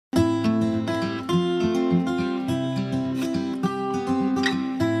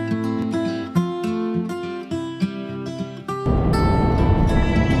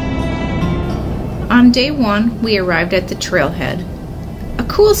On day 1, we arrived at the trailhead. A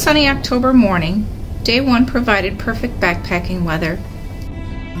cool sunny October morning, day 1 provided perfect backpacking weather.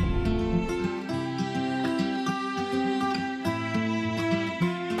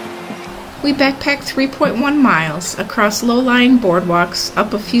 We backpacked 3.1 miles across low-lying boardwalks,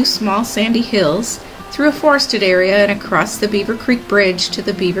 up a few small sandy hills, through a forested area and across the Beaver Creek Bridge to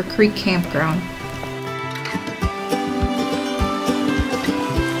the Beaver Creek Campground.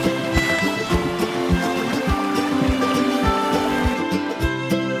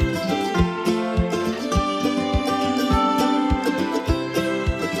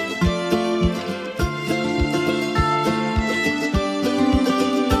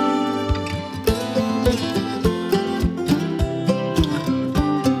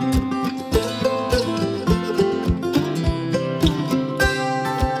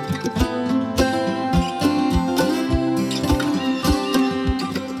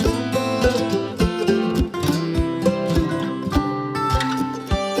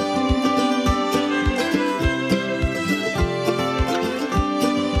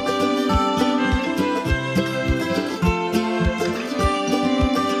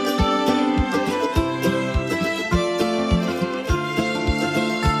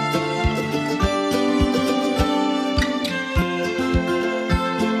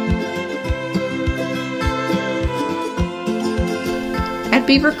 At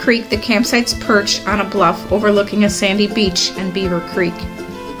Beaver Creek, the campsites perch on a bluff overlooking a sandy beach and Beaver Creek.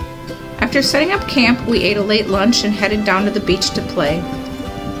 After setting up camp, we ate a late lunch and headed down to the beach to play.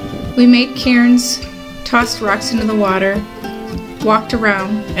 We made cairns, tossed rocks into the water, walked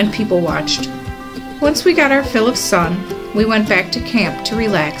around, and people watched. Once we got our fill of sun, we went back to camp to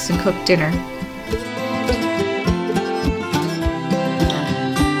relax and cook dinner.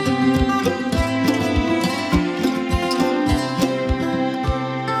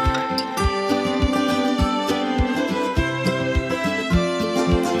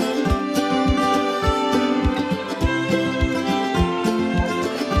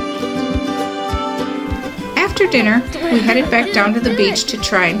 After dinner, we headed back down to the beach to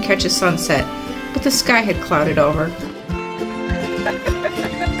try and catch a sunset, but the sky had clouded over.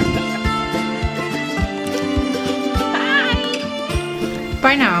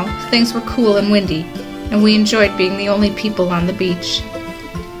 By now, things were cool and windy, and we enjoyed being the only people on the beach.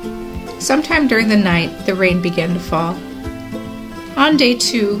 Sometime during the night, the rain began to fall. On day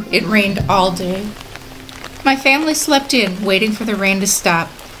 2, it rained all day. My family slept in, waiting for the rain to stop.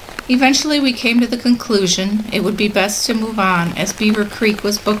 Eventually we came to the conclusion it would be best to move on, as Beaver Creek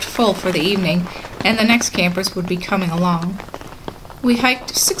was booked full for the evening and the next campers would be coming along. We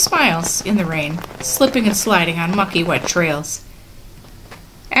hiked 6 miles in the rain, slipping and sliding on mucky, wet trails.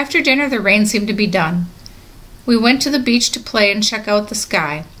 After dinner, the rain seemed to be done. We went to the beach to play and check out the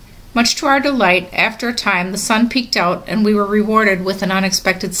sky. Much to our delight, after a time the sun peeked out and we were rewarded with an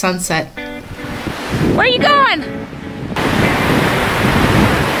unexpected sunset. Where are you going?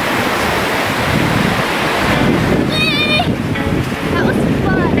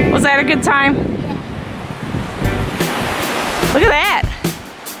 Was that a good time? Look at that!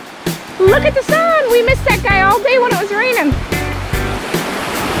 Look at the sun! We missed that guy all day when it was raining.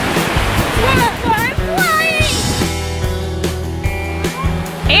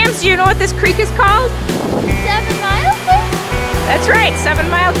 Ams, do you know what this creek is called? 7 Mile Creek? That's right, 7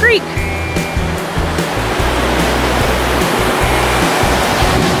 Mile Creek.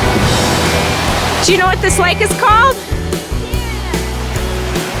 Do you know what this lake is called?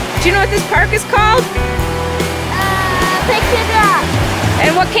 Do you know what this park is called? Pictured Rocks.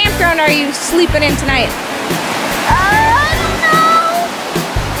 And what campground are you sleeping in tonight? I don't know.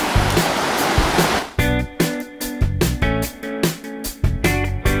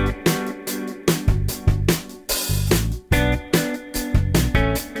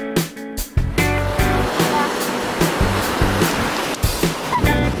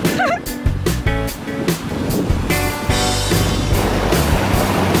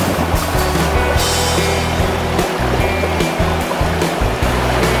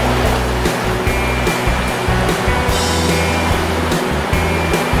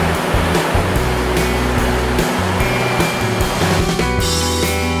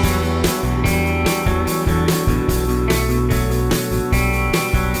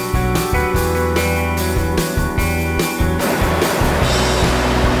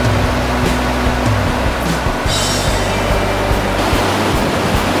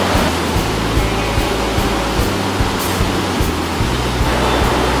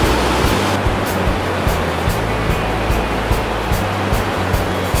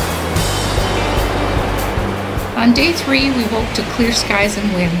 On day 3, we woke to clear skies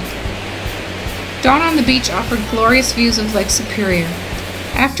and wind. Dawn on the beach offered glorious views of Lake Superior.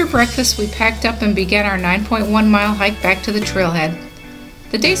 After breakfast, we packed up and began our 9.1-mile hike back to the trailhead.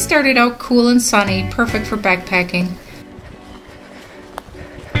 The day started out cool and sunny, perfect for backpacking.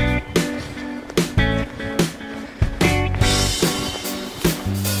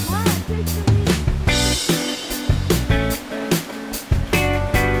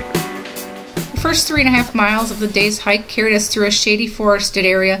 The first 3.5 miles of the day's hike carried us through a shady forested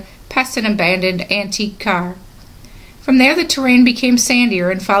area past an abandoned antique car. From there the terrain became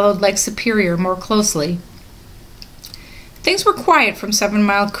sandier and followed Lake Superior more closely. Things were quiet from 7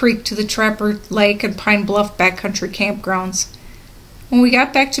 Mile Creek to the Trapper Lake and Pine Bluff backcountry campgrounds. When we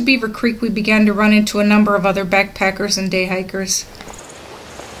got back to Beaver Creek, we began to run into a number of other backpackers and day hikers.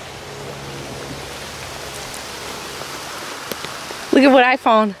 Look at what I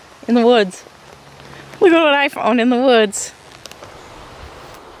found in the woods. Look at what I found in the woods.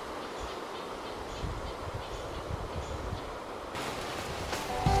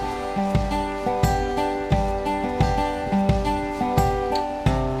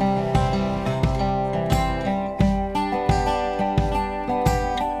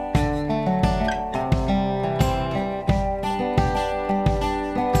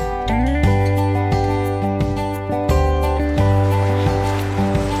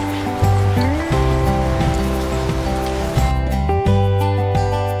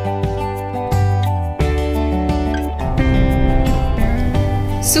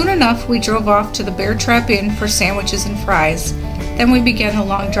 Soon enough, we drove off to the Bear Trap Inn for sandwiches and fries. Then we began the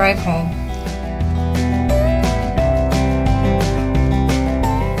long drive home.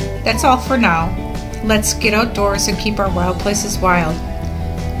 That's all for now. Let's get outdoors and keep our wild places wild.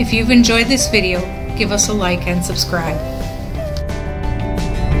 If you've enjoyed this video, give us a like and subscribe.